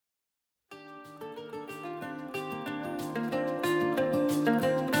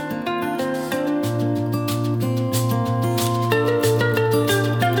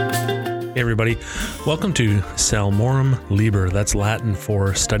Hey everybody, welcome to Salmorum Liber. That's Latin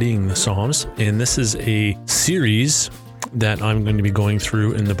for studying the Psalms, and this is a series that I'm going to be going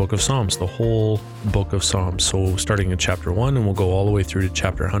through in the book of Psalms, the whole book of Psalms. So starting in chapter 1, and we'll go all the way through to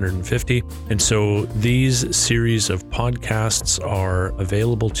chapter 150. And so these series of podcasts are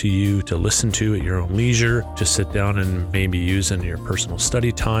available to you to listen to at your own leisure, to sit down and maybe use in your personal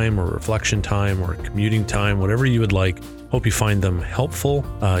study time or reflection time or commuting time, whatever you would like. Hope you find them helpful,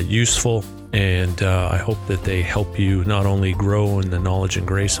 useful, and I hope that they help you not only grow in the knowledge and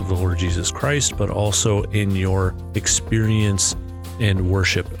grace of the Lord Jesus Christ, but also in your experience and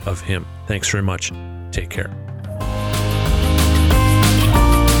worship of Him. Thanks very much. Take care.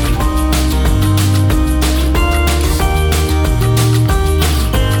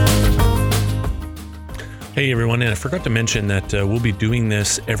 Hey everyone, and I forgot to mention that we'll be doing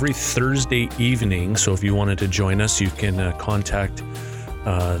this every Thursday evening, so if you wanted to join us, you can contact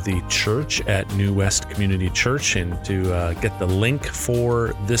the church at New West Community Church and to get the link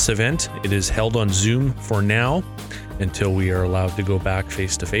for this event. It is held on Zoom for now until we are allowed to go back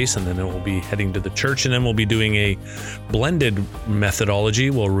face-to-face, and then it will be heading to the church, and then we'll be doing a blended methodology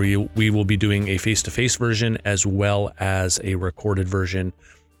where we will be doing a face-to-face version as well as a recorded version,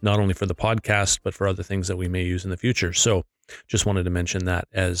 not only for the podcast, but for other things that we may use in the future. So just wanted to mention that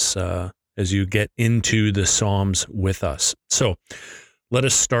as you get into the Psalms with us. So let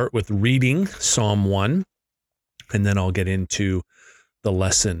us start with reading Psalm 1, and then I'll get into the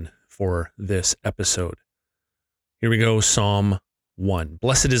lesson for this episode. Here we go, Psalm 1.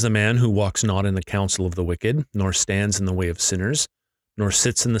 Blessed is the man who walks not in the counsel of the wicked, nor stands in the way of sinners, nor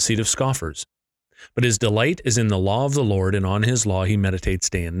sits in the seat of scoffers. But his delight is in the law of the Lord, and on his law he meditates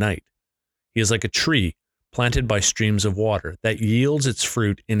day and night. He is like a tree planted by streams of water that yields its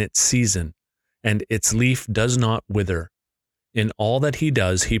fruit in its season, and its leaf does not wither. In all that he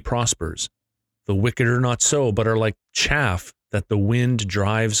does, he prospers. The wicked are not so, but are like chaff that the wind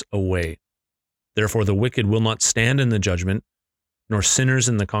drives away. Therefore the wicked will not stand in the judgment, nor sinners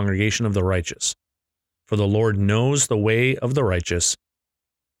in the congregation of the righteous. For the Lord knows the way of the righteous,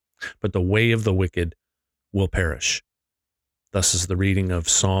 but the way of the wicked will perish. Thus is the reading of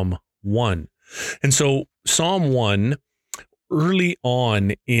Psalm 1. And so Psalm 1, early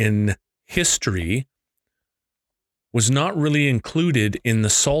on in history, was not really included in the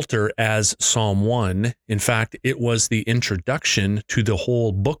Psalter as Psalm 1. In fact, it was the introduction to the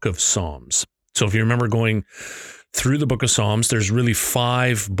whole book of Psalms. So if you remember going through the book of Psalms, there's really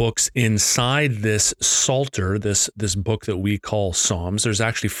 5 books inside this Psalter, this book that we call Psalms. There's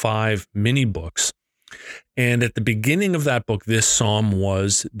actually 5 mini books. And at the beginning of that book, this psalm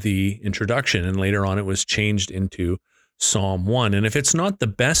was the introduction, and later on it was changed into Psalm 1. And if it's not the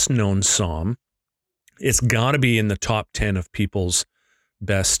best known psalm, it's got to be in the top 10 of people's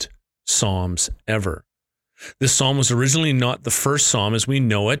best psalms ever. This psalm was originally not the first psalm as we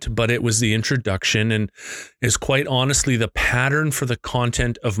know it, but it was the introduction and is quite honestly the pattern for the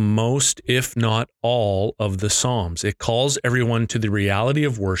content of most, if not all, of the psalms. It calls everyone to the reality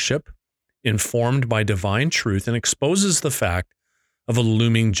of worship, informed by divine truth, and exposes the fact of a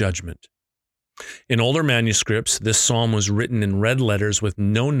looming judgment. In older manuscripts, this psalm was written in red letters with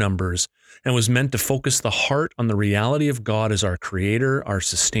no numbers and was meant to focus the heart on the reality of God as our creator, our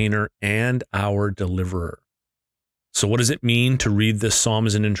sustainer, and our deliverer. So what does it mean to read this psalm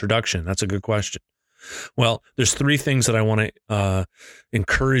as an introduction? That's a good question. Well, there's 3 things that I want to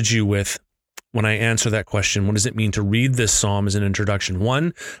encourage you with when I answer that question. What does it mean to read this psalm as an introduction?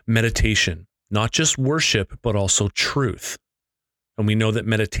 1, meditation, not just worship, but also truth. And we know that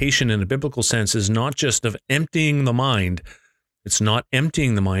meditation in a biblical sense is not just of emptying the mind. It's not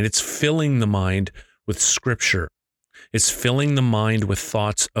emptying the mind. It's filling the mind with Scripture. It's filling the mind with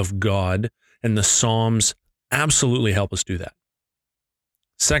thoughts of God, and the Psalms absolutely help us do that.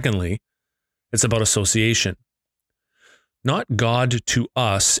 Secondly, it's about association. Not God to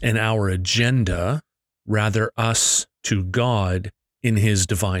us and our agenda, rather us to God in His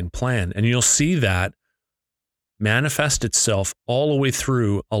divine plan. And you'll see that manifest itself all the way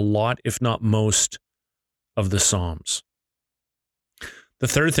through a lot, if not most, of the Psalms. The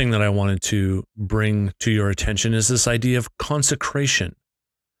third thing that I wanted to bring to your attention is this idea of consecration.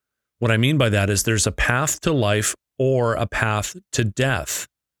 What I mean by that is there's a path to life or a path to death.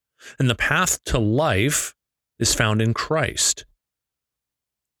 And the path to life is found in Christ.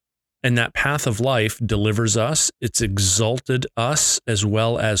 And that path of life delivers us. It's exalted us as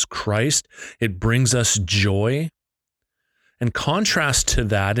well as Christ. It brings us joy. And contrast to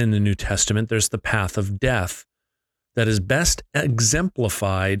that in the New Testament, there's the path of death that is best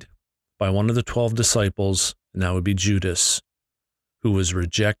exemplified by one of the 12 disciples, and that would be Judas, who was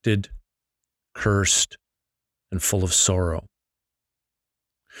rejected cursed, and full of sorrow.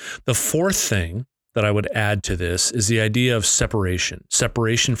 The fourth thing that I would add to this is the idea of separation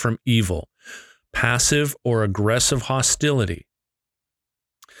from evil, passive or aggressive hostility,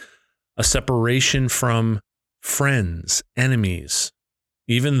 a separation from friends, enemies,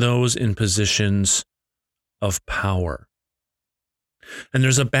 even those in positions of power. And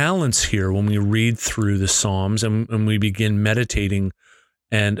there's a balance here when we read through the Psalms and we begin meditating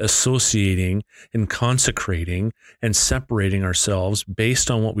and associating and consecrating and separating ourselves based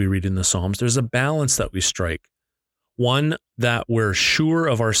on what we read in the Psalms. There's a balance that we strike. One, that we're sure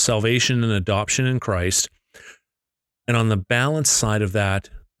of our salvation and adoption in Christ. And on the balance side of that,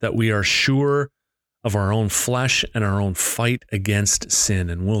 that we are sure of our own flesh and our own fight against sin.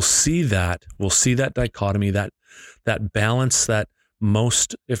 And we'll see that dichotomy, that balance that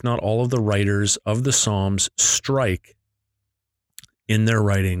most, if not all, of the writers of the Psalms strike in their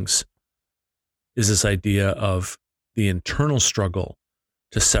writings, is this idea of the internal struggle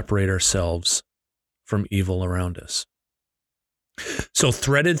to separate ourselves from evil around us. So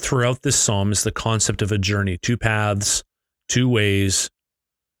threaded throughout this psalm is the concept of a journey, two paths, two ways,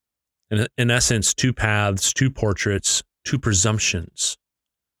 and in essence, two paths, two portraits, two presumptions.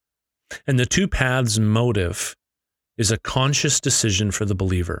 And the two paths motive is a conscious decision for the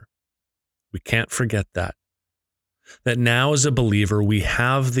believer. We can't forget that. That now as a believer, we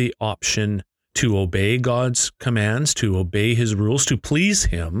have the option to obey God's commands, to obey his rules, to please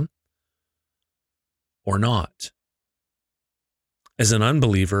him, or not. As an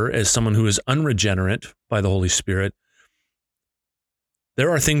unbeliever, as someone who is unregenerate by the Holy Spirit, there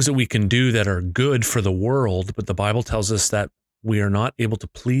are things that we can do that are good for the world, but the Bible tells us that we are not able to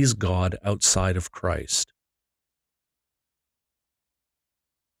please God outside of Christ.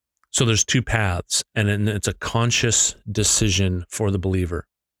 So there's two paths, and it's a conscious decision for the believer.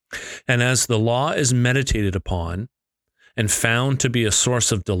 And as the law is meditated upon and found to be a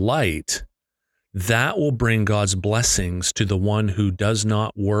source of delight, that will bring God's blessings to the one who does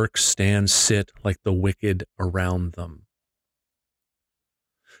not work, stand, sit like the wicked around them.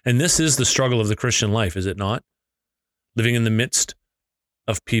 And this is the struggle of the Christian life, is it not? Living in the midst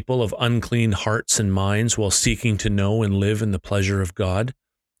of people of unclean hearts and minds while seeking to know and live in the pleasure of God.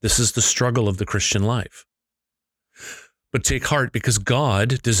 This is the struggle of the Christian life. But take heart, because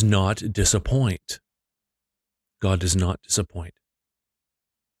God does not disappoint. God does not disappoint.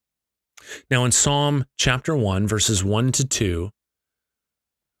 Now in Psalm chapter 1, verses 1 to 2,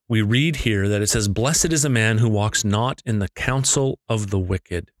 we read here that it says, "Blessed is a man who walks not in the counsel of the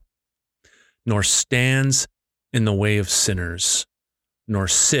wicked, nor stands in the way of sinners, nor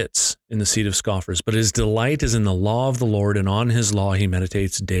sits in the seat of scoffers, but his delight is in the law of the Lord, and on his law he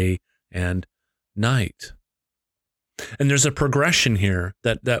meditates day and night." And there's a progression here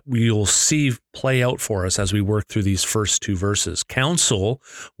that we'll see play out for us as we work through these first two verses. Counsel,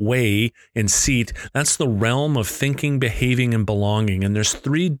 way, and seat, that's the realm of thinking, behaving, and belonging. And there's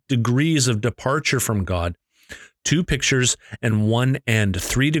 3 degrees of departure from God. 2 pictures and 1 end.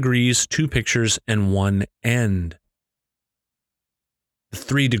 3 degrees, 2 pictures, and 1 end. The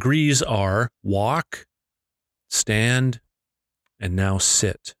 3 degrees are walk, stand, and now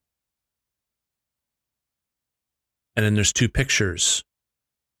sit. And then there's 2 pictures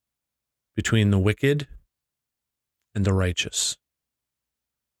between the wicked and the righteous.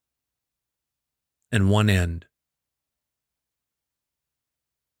 And 1 end.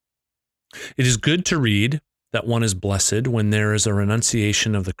 It is good to read that one is blessed when there is a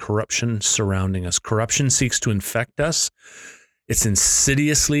renunciation of the corruption surrounding us. Corruption seeks to infect us. It's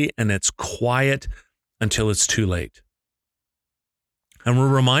insidiously and it's quiet until it's too late. And we're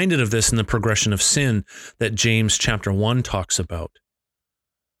reminded of this in the progression of sin that James chapter 1 talks about,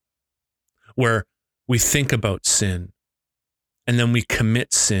 where we think about sin and then we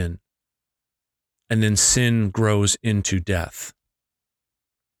commit sin, and then sin grows into death.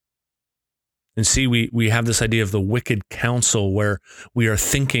 And see, we have this idea of the wicked counsel where we are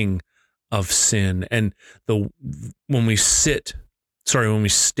thinking of sin, and when we stand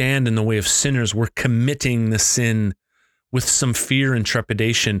in the way of sinners, we're committing the sin with some fear and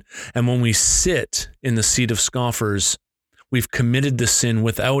trepidation. And when we sit in the seat of scoffers, we've committed the sin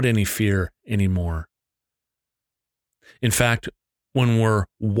without any fear anymore. In fact, when we're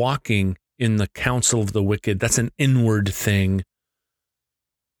walking in the counsel of the wicked, that's an inward thing.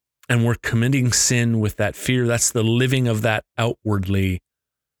 And we're committing sin with that fear. That's the living of that outwardly.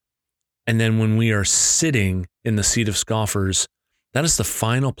 And then when we are sitting in the seat of scoffers, that is the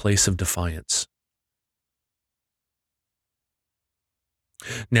final place of defiance.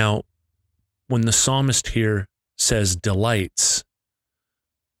 Now, when the psalmist here says delights,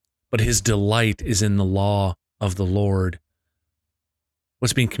 but his delight is in the law of the Lord.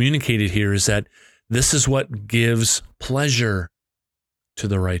 What's being communicated here is that this is what gives pleasure to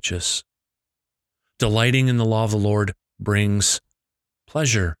the righteous. Delighting in the law of the Lord brings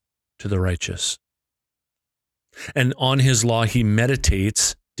pleasure to the righteous. And on his law he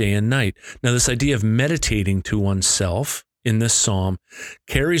meditates day and night. Now, this idea of meditating to oneself in this psalm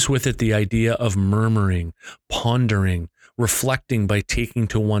carries with it the idea of murmuring, pondering, reflecting by taking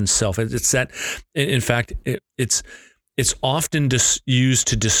to oneself. It's that, in fact, it's often used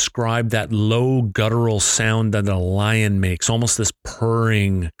to describe that low guttural sound that a lion makes, almost this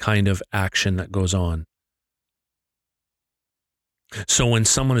purring kind of action that goes on. So when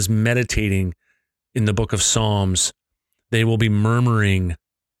someone is meditating in the book of Psalms, they will be murmuring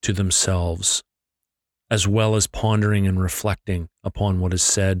to themselves, as well as pondering and reflecting upon what is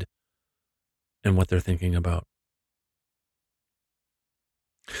said and what they're thinking about.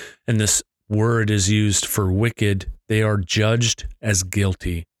 And this word is used for wicked. They are judged as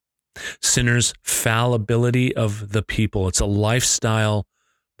guilty. Sinners' fallibility of the people. It's a lifestyle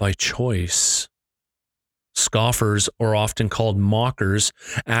by choice. Scoffers, or often called mockers,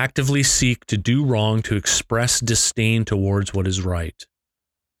 actively seek to do wrong, to express disdain towards what is right.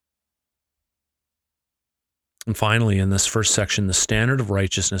 And finally, in this first section, the standard of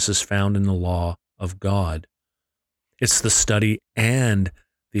righteousness is found in the law of God. It's the study and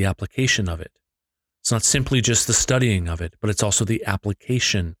the application of it. It's not simply just the studying of it, but it's also the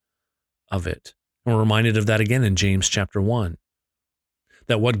application of it. And we're reminded of that again in James chapter 1.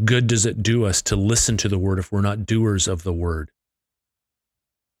 That what good does it do us to listen to the word if we're not doers of the word?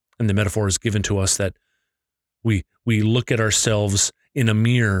 And the metaphor is given to us that we look at ourselves in a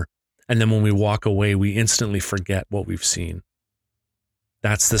mirror, and then when we walk away, we instantly forget what we've seen.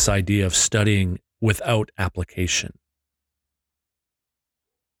 That's this idea of studying without application.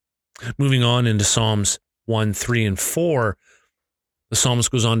 Moving on into Psalms 1, 3, and 4, the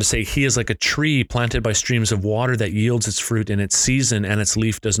psalmist goes on to say, he is like a tree planted by streams of water that yields its fruit in its season, and its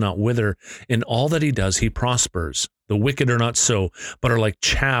leaf does not wither. In all that he does, he prospers. The wicked are not so, but are like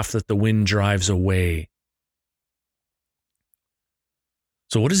chaff that the wind drives away.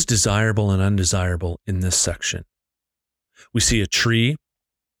 So what is desirable and undesirable in this section? We see a tree,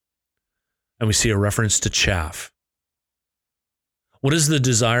 and we see a reference to chaff. What is the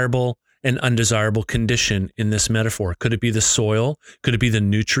desirable and undesirable condition in this metaphor? Could it be the soil? Could it be the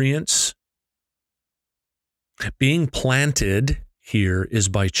nutrients? Being planted here is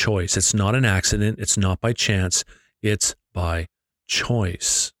by choice. It's not an accident. It's not by chance. It's by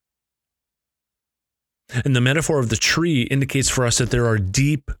choice. And the metaphor of the tree indicates for us that there are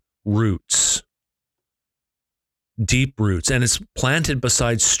deep roots. Deep roots. And it's planted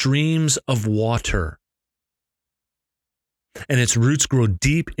beside streams of water. And its roots grow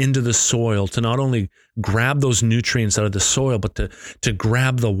deep into the soil to not only grab those nutrients out of the soil, but to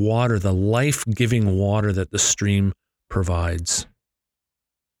grab the water, the life-giving water that the stream provides.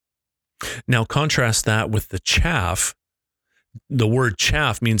 Now contrast that with the chaff. The word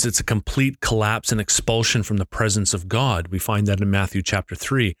chaff means it's a complete collapse and expulsion from the presence of God. We find that in Matthew chapter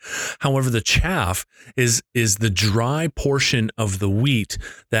 3. However, the chaff is the dry portion of the wheat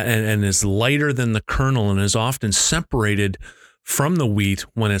that and is lighter than the kernel and is often separated from the wheat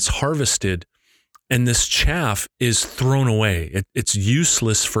when it's harvested. And this chaff is thrown away. It's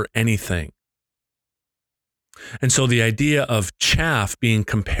useless for anything. And so the idea of chaff being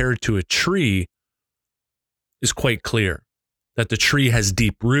compared to a tree is quite clear. That the tree has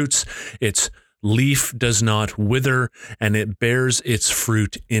deep roots, its leaf does not wither, and it bears its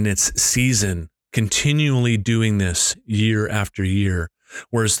fruit in its season, continually doing this year after year.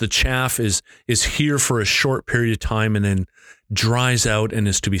 Whereas the chaff is here for a short period of time and then dries out and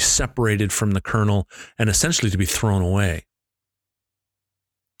is to be separated from the kernel and essentially to be thrown away.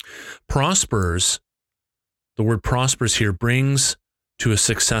 Prospers, the word prospers here, brings to a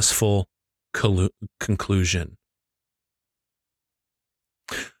successful conclusion.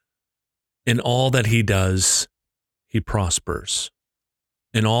 In all that he does, he prospers.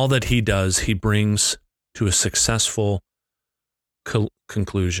 In all that he does, he brings to a successful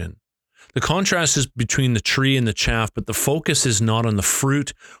conclusion. The contrast is between the tree and the chaff, but the focus is not on the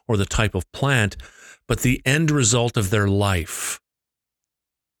fruit or the type of plant, but the end result of their life.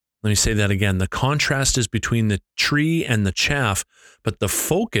 Let me say that again. The contrast is between the tree and the chaff, but the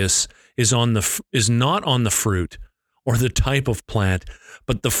focus is not on the fruit or the type of plant,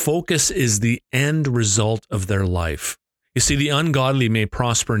 but the focus is the end result of their life. You see, the ungodly may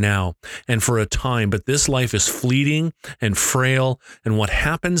prosper now and for a time, but this life is fleeting and frail, and what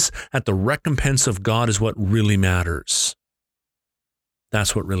happens at the recompense of God is what really matters.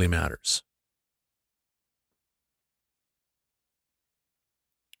 That's what really matters.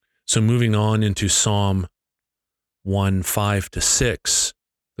 So moving on into Psalm 1, 5-6,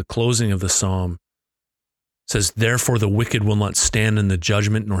 the closing of the psalm says, "Therefore the wicked will not stand in the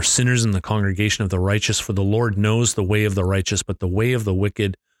judgment, nor sinners in the congregation of the righteous, for the Lord knows the way of the righteous, but the way of the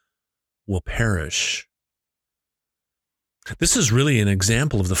wicked will perish." This is really an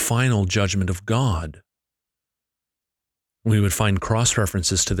example of the final judgment of God. We would find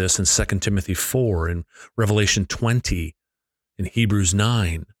cross-references to this in 2 Timothy 4, in Revelation 20, in Hebrews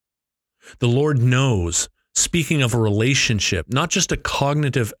 9. The Lord knows, speaking of a relationship, not just a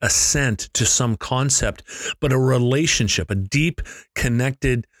cognitive assent to some concept, but a relationship, a deep,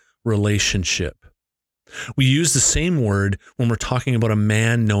 connected relationship. We use the same word when we're talking about a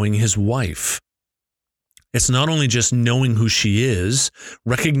man knowing his wife. It's not only just knowing who she is,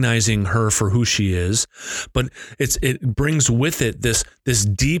 recognizing her for who she is, but it brings with it this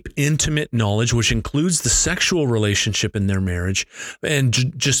deep, intimate knowledge, which includes the sexual relationship in their marriage,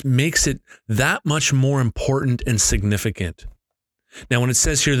 and just makes it that much more important and significant. Now, when it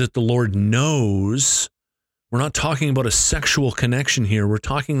says here that the Lord knows, we're not talking about a sexual connection here. We're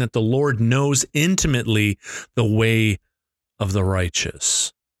talking that the Lord knows intimately the way of the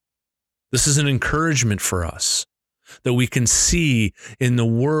righteous. This is an encouragement for us that we can see in the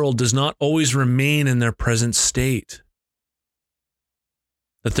world does not always remain in their present state.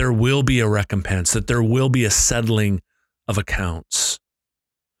 That there will be a recompense, that there will be a settling of accounts.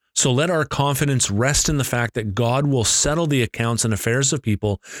 So let our confidence rest in the fact that God will settle the accounts and affairs of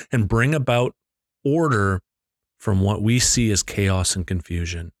people and bring about order from what we see as chaos and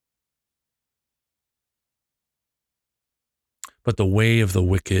confusion. But the way of the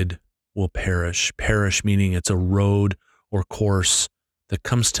wicked will perish. Perish meaning it's a road or course that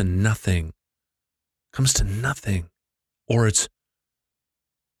comes to nothing, or it's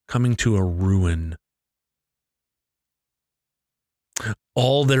coming to a ruin.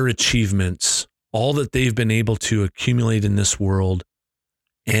 All their achievements, all that they've been able to accumulate in this world,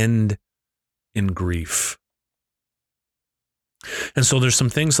 end in grief. And so there's some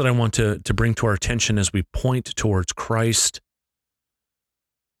things that I want to bring to our attention as we point towards Christ.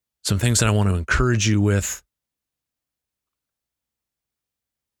 Some things that I want to encourage you with.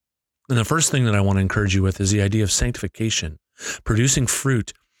 And the first thing that I want to encourage you with is the idea of sanctification, producing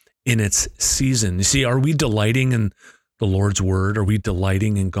fruit in its season. You see, are we delighting in the Lord's word? Are we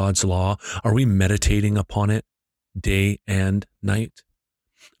delighting in God's law? Are we meditating upon it day and night?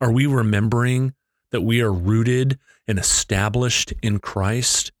 Are we remembering that we are rooted and established in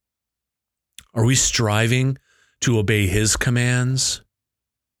Christ? Are we striving to obey his commands?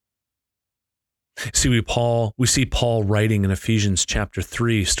 See, we see Paul writing in Ephesians chapter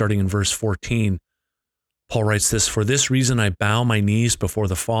 3, starting in verse 14. Paul writes this, "For this reason I bow my knees before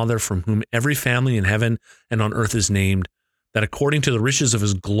the Father, from whom every family in heaven and on earth is named, that according to the riches of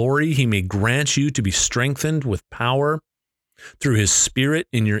his glory he may grant you to be strengthened with power through his Spirit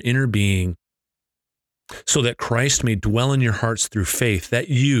in your inner being, so that Christ may dwell in your hearts through faith, that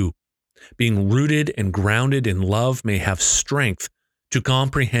you, being rooted and grounded in love, may have strength to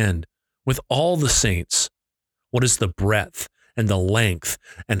comprehend with all the saints what is the breadth and the length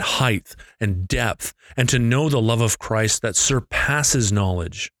and height and depth, and to know the love of Christ that surpasses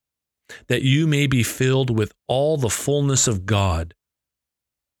knowledge, that you may be filled with all the fullness of God."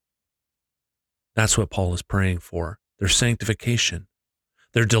 That's what Paul is praying for, their sanctification.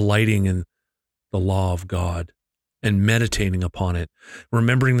 They're delighting in the law of God and meditating upon it,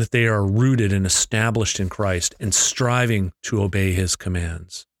 remembering that they are rooted and established in Christ and striving to obey his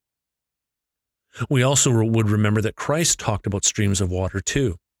commands. We also would remember that Christ talked about streams of water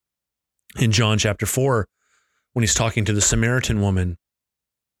too. In John chapter 4, when he's talking to the Samaritan woman,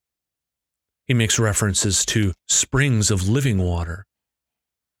 he makes references to springs of living water.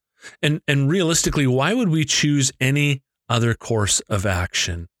 And realistically, why would we choose any other course of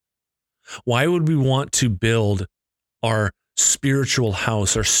action? Why would we want to build our spiritual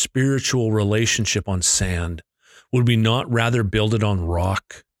house, our spiritual relationship on sand? Would we not rather build it on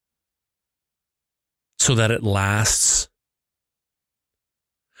rock so that it lasts?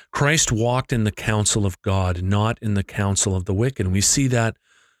 Christ walked in the counsel of God, not in the counsel of the wicked. And we see that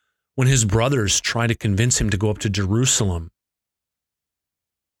when his brothers try to convince him to go up to Jerusalem.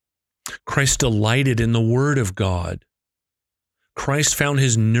 Christ delighted in the word of God. Christ found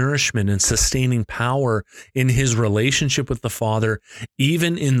his nourishment and sustaining power in his relationship with the Father,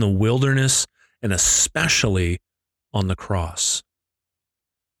 even in the wilderness and especially on the cross.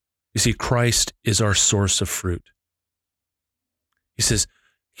 You see, Christ is our source of fruit. He says,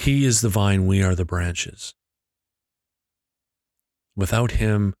 he is the vine, we are the branches. Without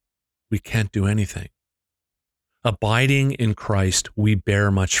him, we can't do anything. Abiding in Christ, we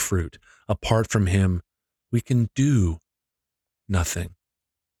bear much fruit. Apart from him, we can do nothing.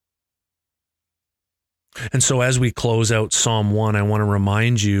 And so as we close out Psalm 1, I want to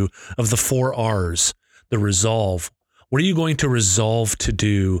remind you of the 4 R's, the resolve. What are you going to resolve to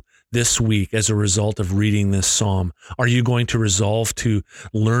do this week as a result of reading this psalm? Are you going to resolve to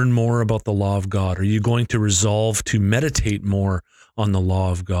learn more about the law of God? Are you going to resolve to meditate more on the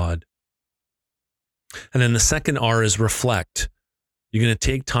law of God? And then the second R is reflect. You're going to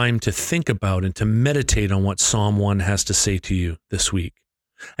take time to think about and to meditate on what Psalm 1 has to say to you this week.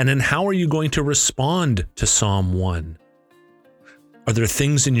 And then how are you going to respond to Psalm 1? Are there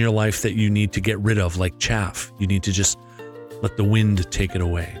things in your life that you need to get rid of, like chaff? You need to just let the wind take it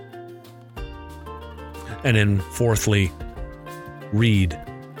away. And then fourthly, read.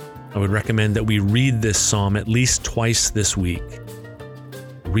 I would recommend that we read this psalm at least twice this week.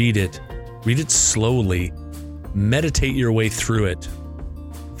 Read it slowly, meditate your way through it.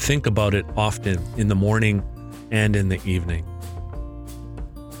 Think about it often in the morning and in the evening.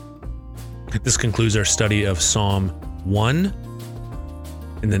 This concludes our study of Psalm 1.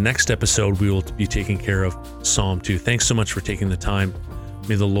 In the next episode, we will be taking care of Psalm 2. Thanks so much for taking the time.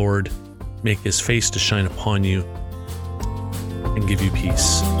 May the Lord make his face to shine upon you and give you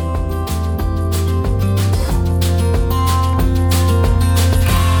peace.